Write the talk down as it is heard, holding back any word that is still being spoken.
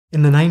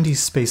In the 90s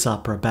space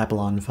opera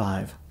Babylon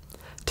 5,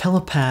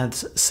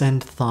 telepaths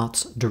send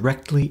thoughts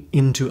directly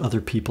into other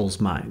people's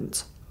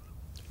minds.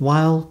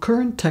 While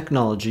current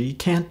technology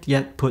can't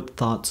yet put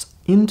thoughts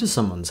into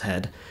someone's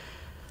head,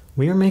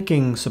 we are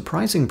making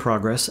surprising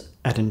progress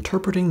at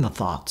interpreting the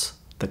thoughts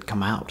that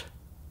come out.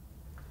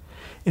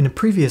 In a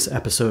previous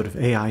episode of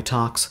AI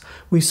Talks,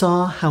 we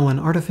saw how an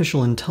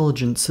artificial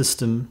intelligence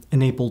system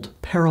enabled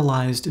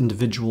paralyzed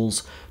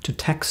individuals to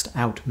text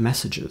out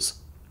messages.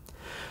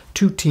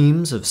 Two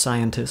teams of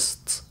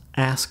scientists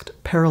asked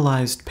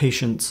paralyzed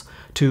patients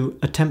to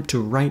attempt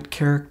to write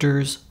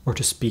characters or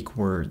to speak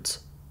words.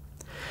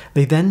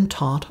 They then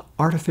taught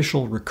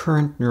artificial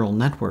recurrent neural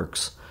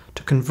networks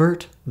to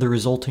convert the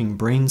resulting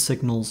brain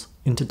signals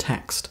into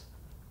text.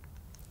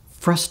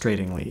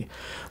 Frustratingly,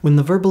 when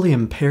the verbally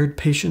impaired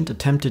patient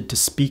attempted to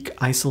speak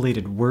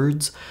isolated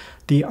words,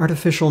 the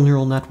artificial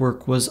neural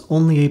network was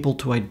only able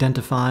to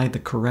identify the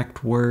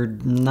correct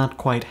word not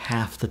quite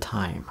half the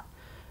time.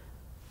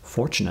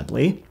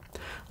 Fortunately,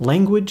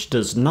 language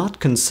does not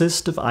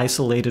consist of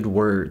isolated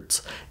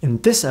words.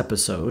 In this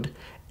episode,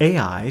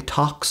 AI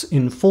talks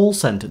in full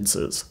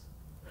sentences.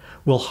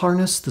 We'll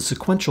harness the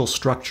sequential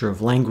structure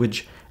of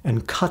language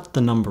and cut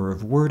the number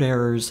of word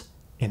errors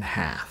in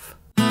half.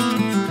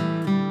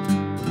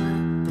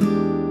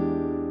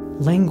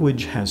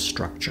 Language has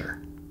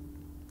structure.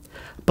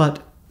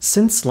 But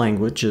since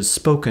language is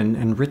spoken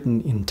and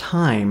written in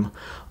time,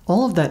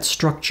 all of that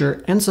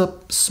structure ends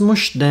up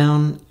smushed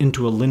down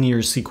into a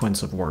linear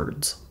sequence of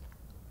words.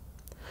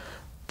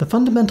 The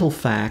fundamental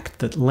fact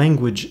that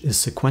language is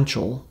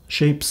sequential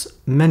shapes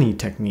many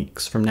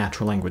techniques from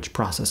natural language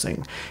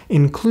processing,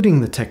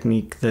 including the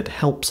technique that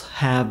helps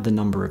halve the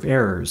number of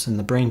errors in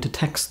the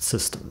brain-to-text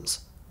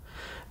systems,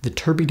 the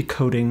Viterbi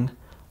decoding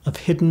of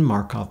hidden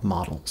Markov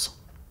models.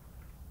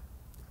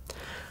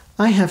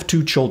 I have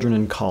two children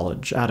in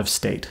college, out of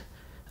state,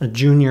 a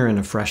junior and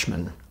a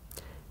freshman.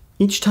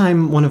 Each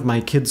time one of my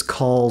kids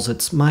calls,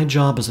 it's my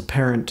job as a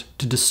parent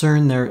to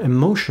discern their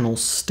emotional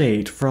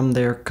state from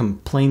their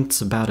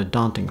complaints about a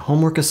daunting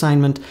homework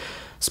assignment,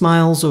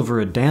 smiles over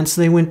a dance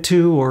they went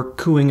to, or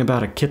cooing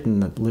about a kitten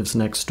that lives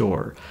next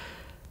door.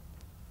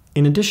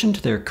 In addition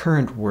to their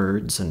current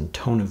words and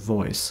tone of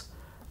voice,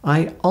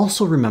 I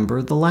also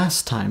remember the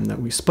last time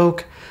that we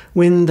spoke,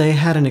 when they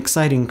had an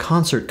exciting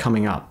concert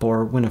coming up,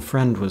 or when a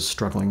friend was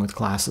struggling with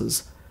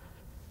classes.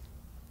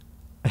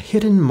 A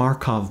hidden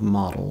Markov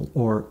model,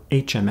 or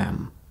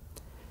HMM,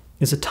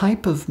 is a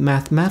type of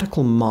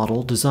mathematical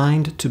model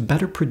designed to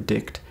better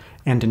predict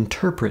and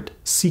interpret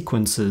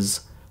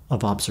sequences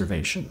of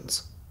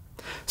observations,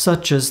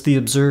 such as the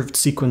observed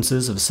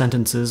sequences of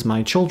sentences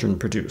my children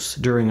produce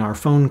during our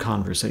phone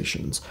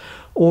conversations,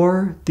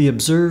 or the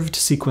observed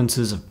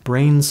sequences of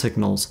brain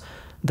signals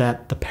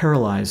that the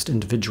paralyzed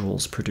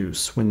individuals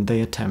produce when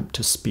they attempt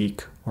to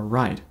speak or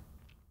write.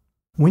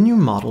 When you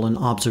model an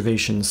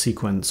observation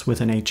sequence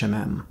with an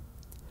HMM,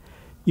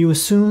 you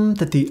assume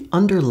that the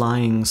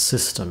underlying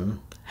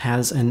system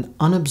has an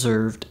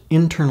unobserved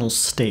internal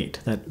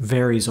state that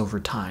varies over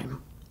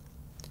time.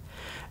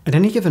 At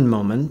any given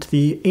moment,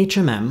 the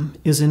HMM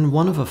is in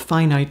one of a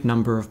finite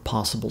number of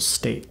possible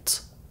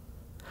states.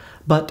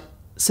 But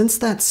since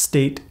that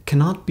state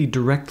cannot be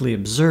directly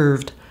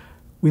observed,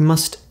 we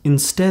must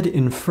instead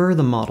infer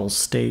the model's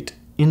state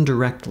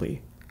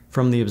indirectly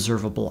from the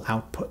observable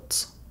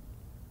outputs.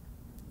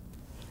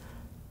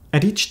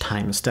 At each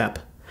time step,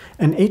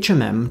 an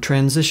HMM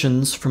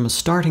transitions from a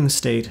starting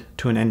state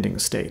to an ending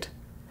state,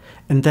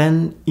 and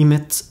then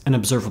emits an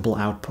observable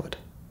output.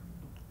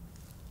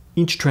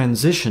 Each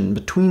transition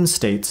between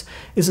states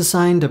is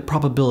assigned a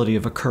probability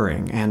of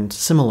occurring, and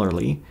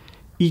similarly,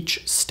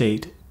 each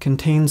state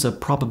contains a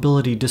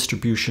probability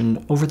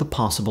distribution over the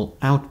possible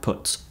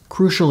outputs.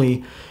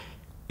 Crucially,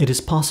 it is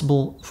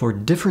possible for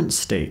different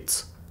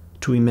states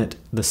to emit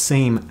the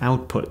same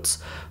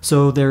outputs,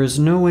 so there is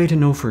no way to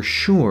know for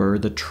sure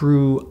the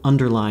true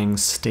underlying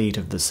state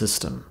of the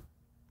system.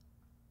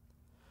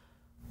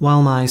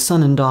 While my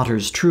son and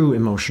daughter's true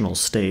emotional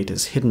state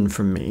is hidden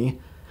from me,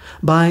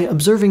 by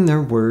observing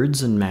their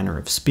words and manner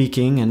of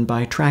speaking, and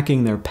by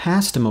tracking their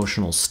past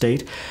emotional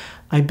state,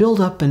 I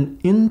build up an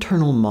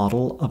internal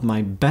model of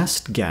my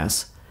best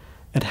guess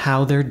at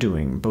how they're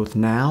doing both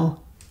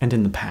now and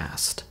in the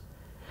past,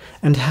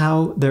 and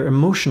how their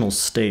emotional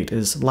state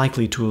is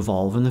likely to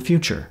evolve in the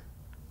future.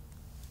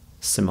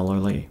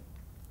 Similarly,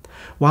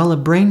 while a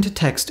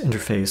brain-to-text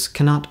interface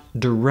cannot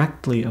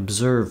directly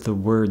observe the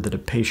word that a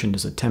patient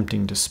is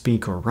attempting to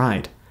speak or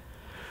write,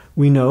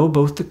 we know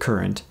both the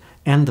current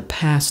and the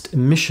past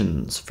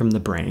emissions from the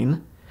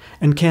brain,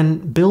 and can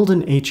build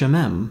an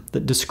HMM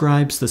that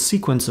describes the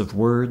sequence of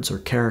words or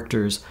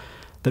characters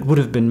that would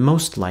have been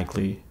most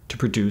likely to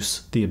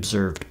produce the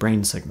observed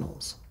brain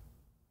signals.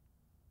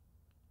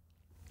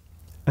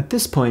 At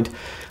this point,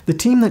 the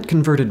team that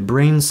converted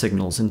brain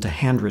signals into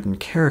handwritten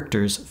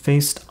characters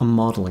faced a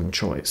modeling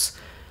choice.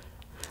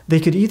 They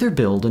could either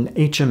build an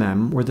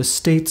HMM where the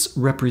states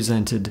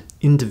represented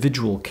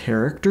individual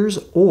characters,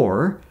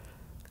 or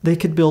they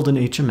could build an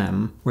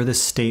HMM where the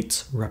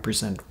states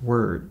represent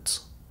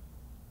words.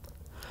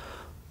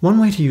 One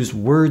way to use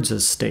words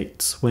as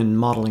states when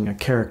modeling a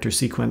character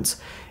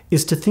sequence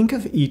is to think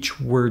of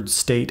each word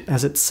state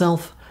as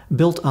itself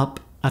built up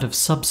out of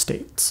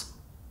substates.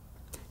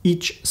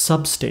 Each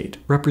substate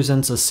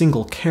represents a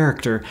single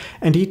character,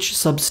 and each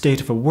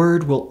substate of a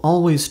word will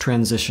always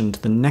transition to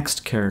the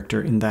next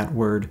character in that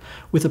word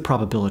with a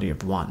probability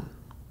of 1.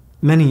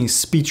 Many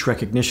speech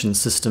recognition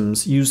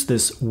systems use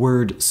this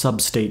word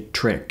substate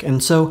trick,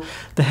 and so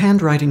the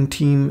handwriting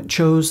team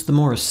chose the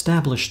more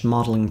established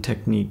modeling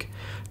technique,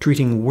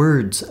 treating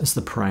words as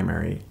the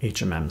primary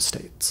HMM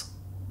states.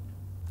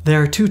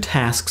 There are 2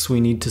 tasks we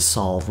need to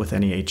solve with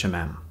any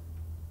HMM.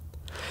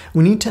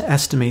 We need to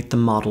estimate the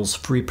model's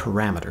free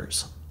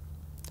parameters,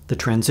 the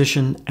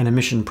transition and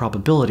emission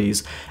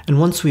probabilities, and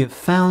once we have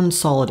found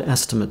solid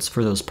estimates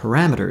for those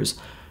parameters,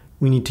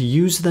 we need to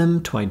use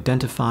them to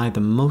identify the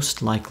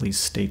most likely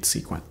state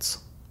sequence.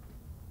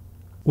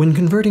 When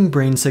converting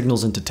brain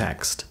signals into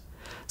text,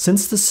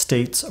 since the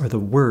states are the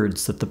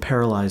words that the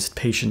paralyzed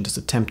patient is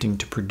attempting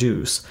to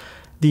produce,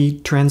 the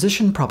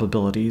transition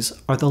probabilities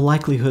are the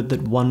likelihood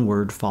that one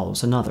word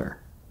follows another.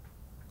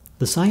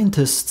 The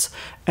scientists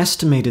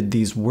estimated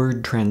these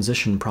word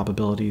transition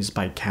probabilities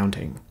by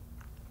counting.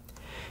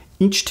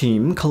 Each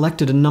team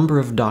collected a number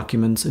of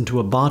documents into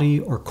a body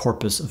or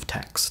corpus of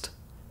text.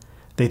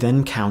 They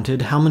then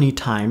counted how many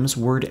times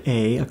word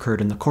A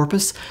occurred in the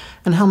corpus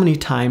and how many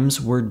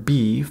times word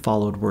B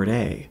followed word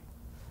A.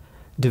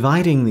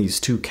 Dividing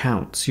these 2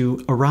 counts,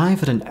 you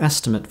arrive at an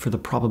estimate for the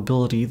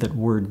probability that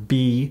word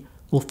B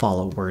will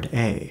follow word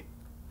A.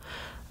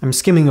 I'm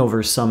skimming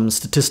over some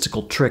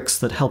statistical tricks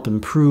that help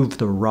improve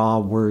the raw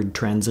word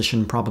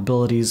transition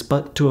probabilities,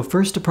 but to a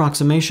first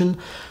approximation,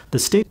 the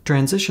state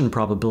transition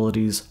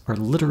probabilities are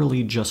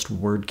literally just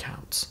word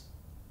counts.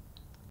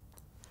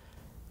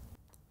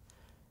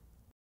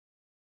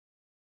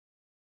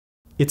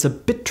 It's a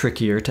bit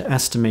trickier to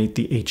estimate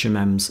the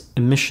HMM's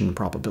emission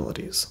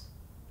probabilities.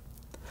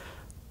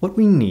 What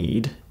we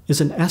need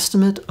is an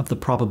estimate of the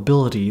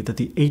probability that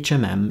the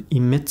HMM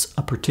emits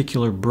a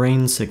particular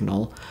brain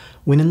signal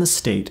when in the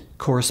state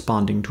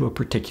corresponding to a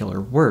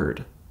particular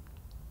word.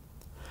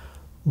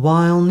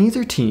 While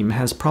neither team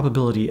has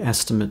probability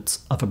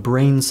estimates of a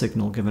brain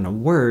signal given a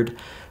word,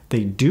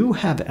 they do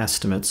have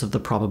estimates of the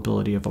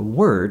probability of a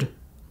word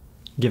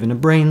given a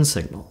brain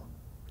signal.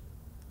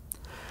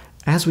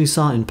 As we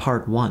saw in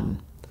Part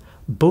 1,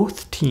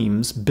 both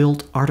teams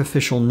built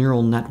artificial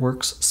neural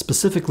networks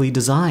specifically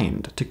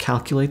designed to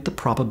calculate the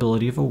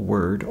probability of a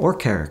word or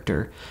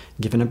character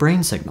given a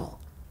brain signal.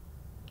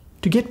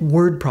 To get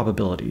word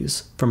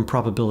probabilities from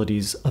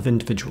probabilities of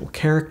individual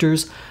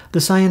characters, the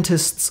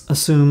scientists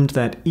assumed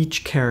that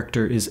each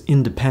character is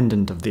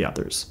independent of the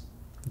others.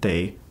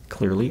 They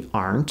clearly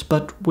aren't,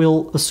 but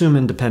we'll assume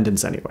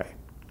independence anyway.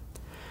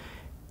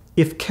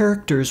 If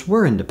characters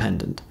were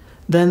independent,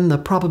 then the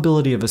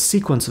probability of a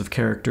sequence of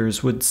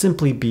characters would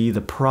simply be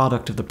the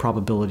product of the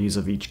probabilities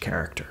of each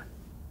character.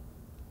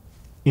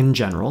 In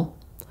general,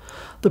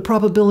 the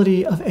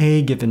probability of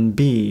A given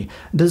B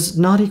does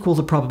not equal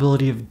the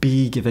probability of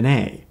B given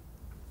A.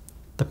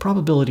 The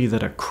probability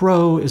that a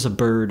crow is a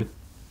bird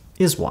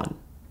is 1.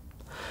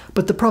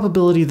 But the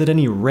probability that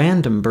any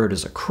random bird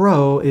is a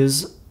crow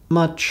is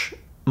much,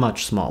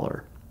 much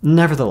smaller.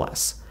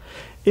 Nevertheless,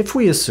 if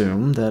we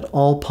assume that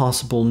all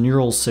possible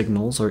neural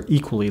signals are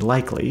equally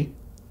likely,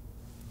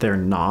 they're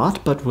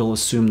not, but we'll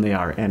assume they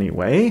are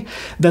anyway,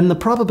 then the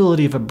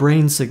probability of a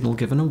brain signal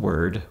given a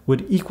word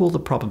would equal the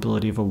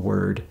probability of a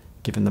word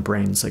given the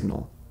brain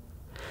signal.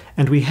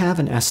 And we have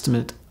an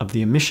estimate of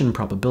the emission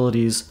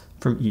probabilities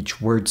from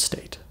each word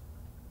state.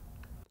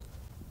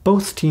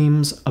 Both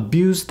teams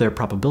abused their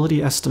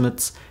probability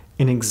estimates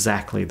in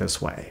exactly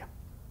this way.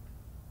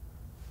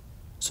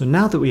 So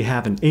now that we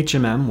have an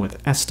HMM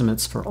with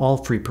estimates for all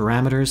free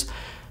parameters,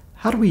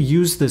 how do we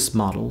use this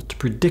model to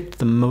predict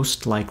the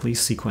most likely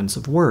sequence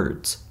of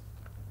words?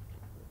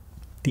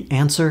 The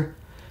answer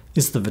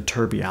is the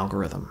Viterbi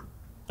algorithm,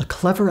 a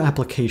clever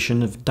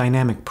application of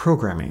dynamic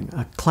programming,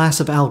 a class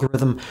of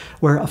algorithm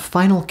where a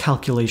final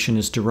calculation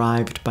is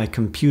derived by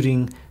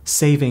computing,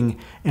 saving,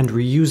 and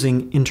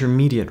reusing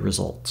intermediate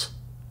results.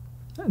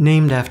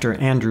 Named after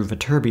Andrew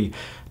Viterbi,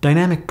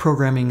 dynamic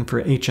programming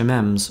for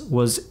HMMs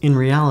was in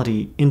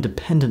reality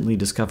independently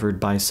discovered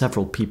by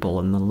several people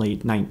in the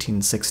late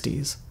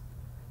 1960s.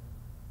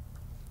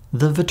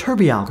 The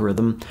Viterbi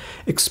algorithm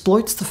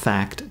exploits the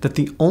fact that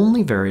the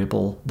only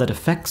variable that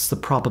affects the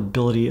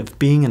probability of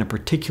being in a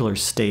particular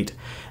state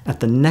at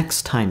the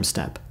next time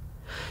step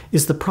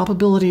is the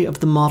probability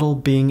of the model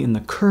being in the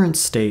current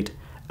state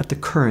at the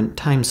current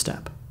time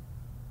step.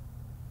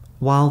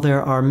 While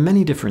there are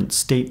many different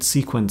state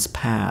sequence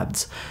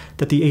paths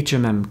that the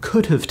HMM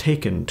could have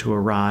taken to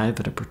arrive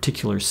at a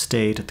particular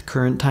state at the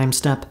current time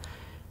step,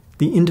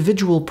 the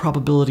individual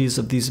probabilities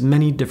of these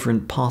many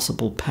different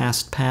possible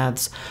past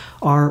paths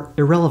are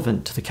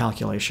irrelevant to the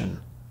calculation.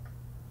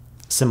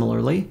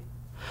 Similarly,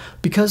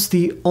 because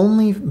the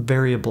only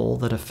variable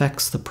that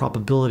affects the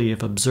probability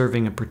of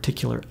observing a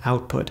particular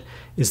output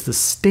is the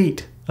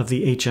state of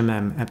the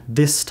HMM at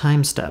this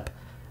time step,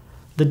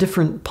 the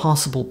different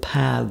possible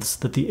paths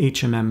that the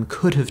HMM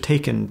could have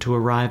taken to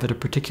arrive at a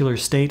particular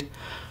state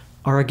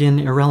are again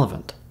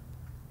irrelevant.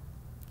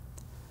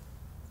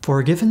 For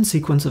a given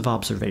sequence of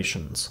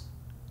observations,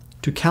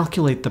 to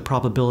calculate the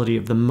probability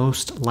of the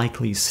most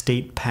likely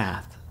state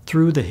path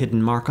through the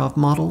hidden Markov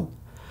model,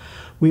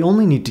 we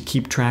only need to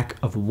keep track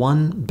of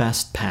one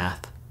best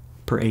path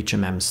per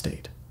HMM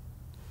state.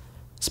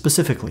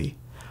 Specifically,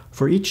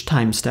 for each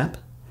time step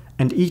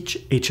and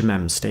each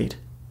HMM state,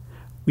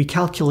 we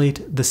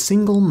calculate the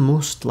single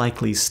most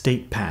likely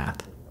state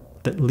path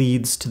that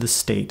leads to the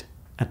state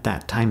at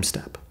that time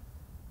step.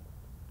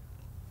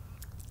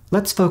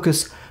 Let's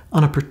focus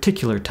on a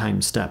particular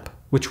time step,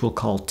 which we'll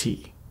call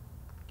T,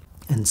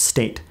 and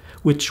state,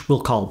 which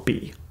we'll call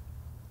B.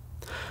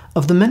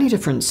 Of the many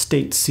different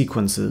state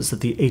sequences that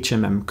the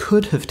HMM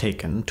could have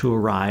taken to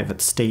arrive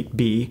at state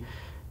B,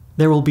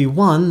 there will be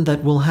one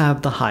that will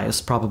have the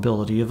highest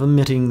probability of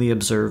omitting the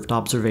observed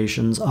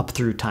observations up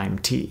through time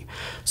T.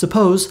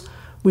 Suppose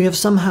we have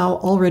somehow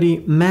already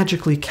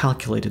magically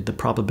calculated the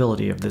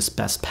probability of this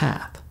best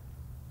path.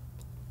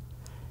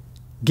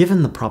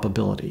 Given the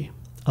probability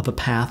of a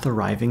path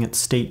arriving at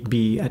state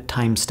B at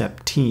time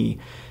step T,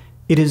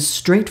 it is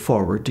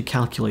straightforward to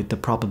calculate the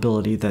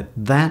probability that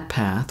that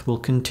path will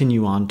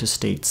continue on to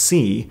state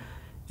C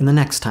in the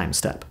next time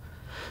step.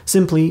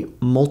 Simply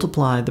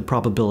multiply the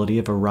probability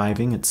of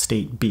arriving at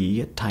state B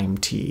at time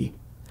T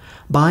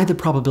by the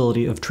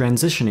probability of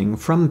transitioning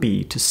from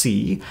B to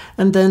C,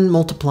 and then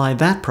multiply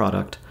that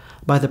product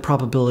by the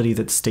probability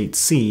that state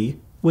C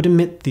would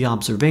emit the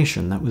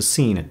observation that was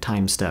seen at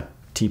time step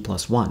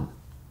T+1.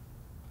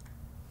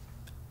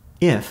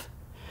 If,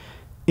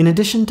 in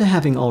addition to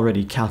having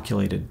already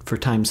calculated for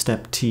time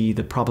step T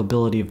the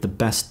probability of the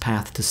best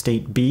path to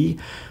state B,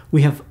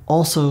 we have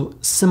also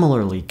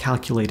similarly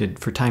calculated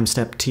for time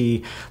step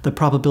T the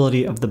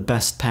probability of the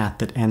best path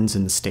that ends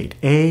in state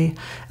A,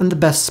 and the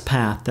best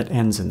path that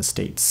ends in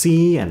state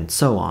C, and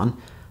so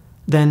on,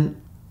 then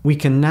we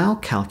can now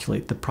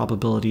calculate the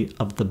probability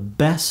of the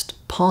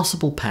best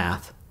possible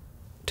path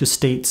to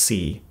state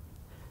C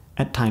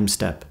at time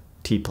step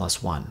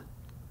T+1.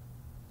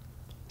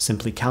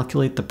 Simply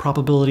calculate the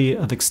probability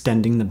of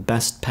extending the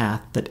best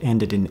path that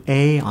ended in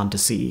A onto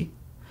C,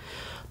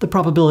 the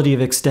probability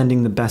of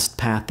extending the best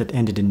path that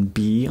ended in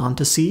B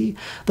onto C,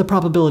 the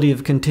probability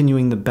of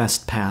continuing the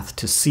best path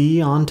to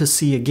C onto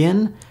C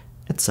again,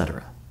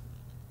 etc.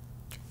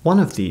 One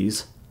of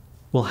these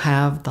will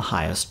have the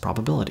highest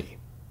probability.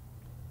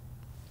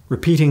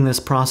 Repeating this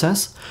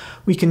process,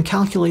 we can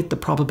calculate the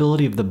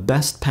probability of the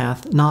best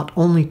path not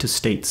only to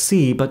state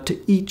C, but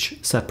to each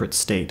separate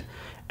state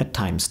at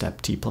time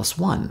step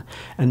T+1.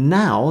 And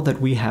now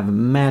that we have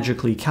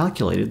magically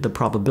calculated the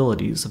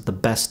probabilities of the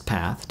best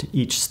path to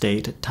each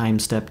state at time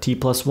step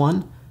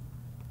T+1,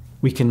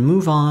 we can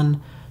move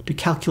on to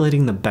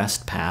calculating the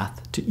best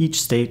path to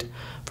each state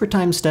for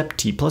time step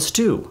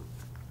T+2.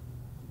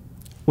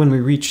 When we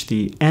reach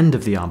the end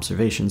of the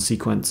observation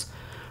sequence,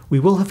 we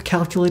will have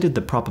calculated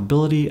the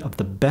probability of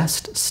the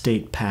best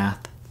state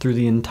path through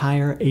the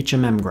entire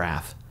HMM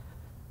graph,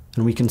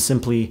 and we can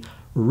simply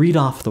read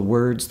off the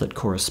words that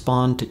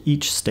correspond to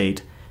each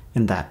state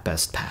in that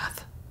best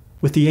path.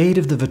 With the aid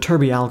of the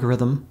Viterbi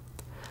algorithm,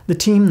 the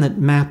team that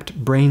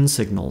mapped brain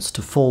signals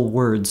to full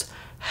words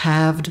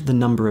halved the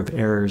number of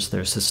errors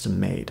their system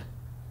made.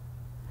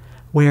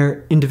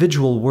 Where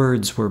individual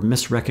words were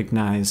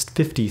misrecognized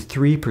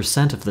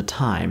 53% of the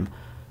time,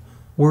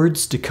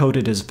 words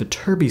decoded as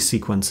Viterbi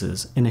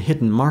sequences in a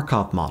hidden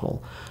Markov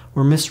model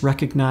were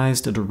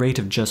misrecognized at a rate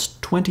of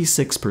just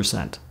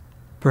 26%.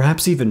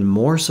 Perhaps even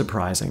more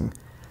surprising,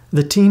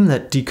 the team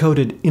that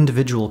decoded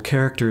individual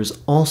characters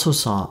also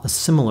saw a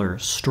similar,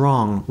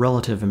 strong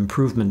relative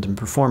improvement in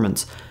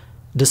performance,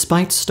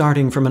 despite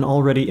starting from an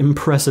already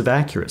impressive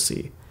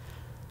accuracy.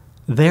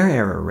 Their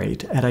error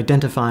rate at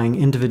identifying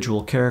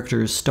individual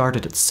characters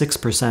started at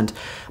 6%,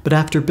 but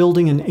after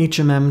building an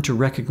HMM to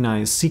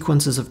recognize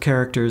sequences of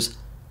characters,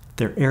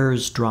 their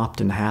errors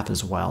dropped in half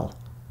as well,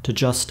 to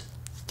just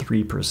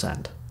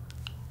 3%.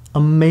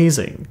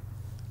 Amazing!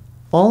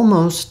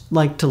 Almost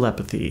like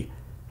telepathy,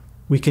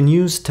 we can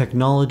use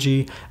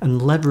technology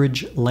and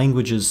leverage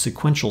language's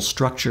sequential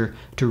structure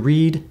to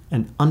read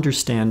and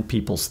understand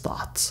people's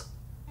thoughts.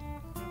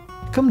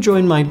 Come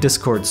join my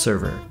Discord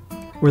server,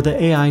 where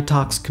the AI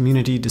Talks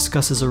community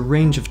discusses a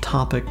range of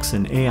topics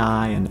in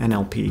AI and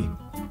NLP.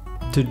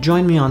 To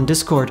join me on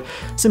Discord,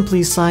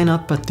 simply sign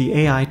up at the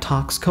AI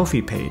Talks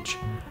Ko-fi page,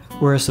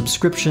 where a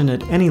subscription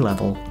at any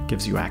level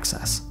gives you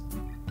access.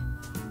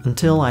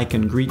 Until I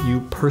can greet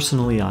you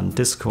personally on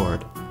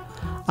Discord,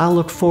 I'll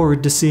look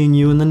forward to seeing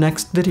you in the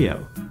next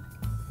video,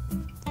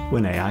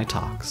 when AI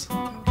talks.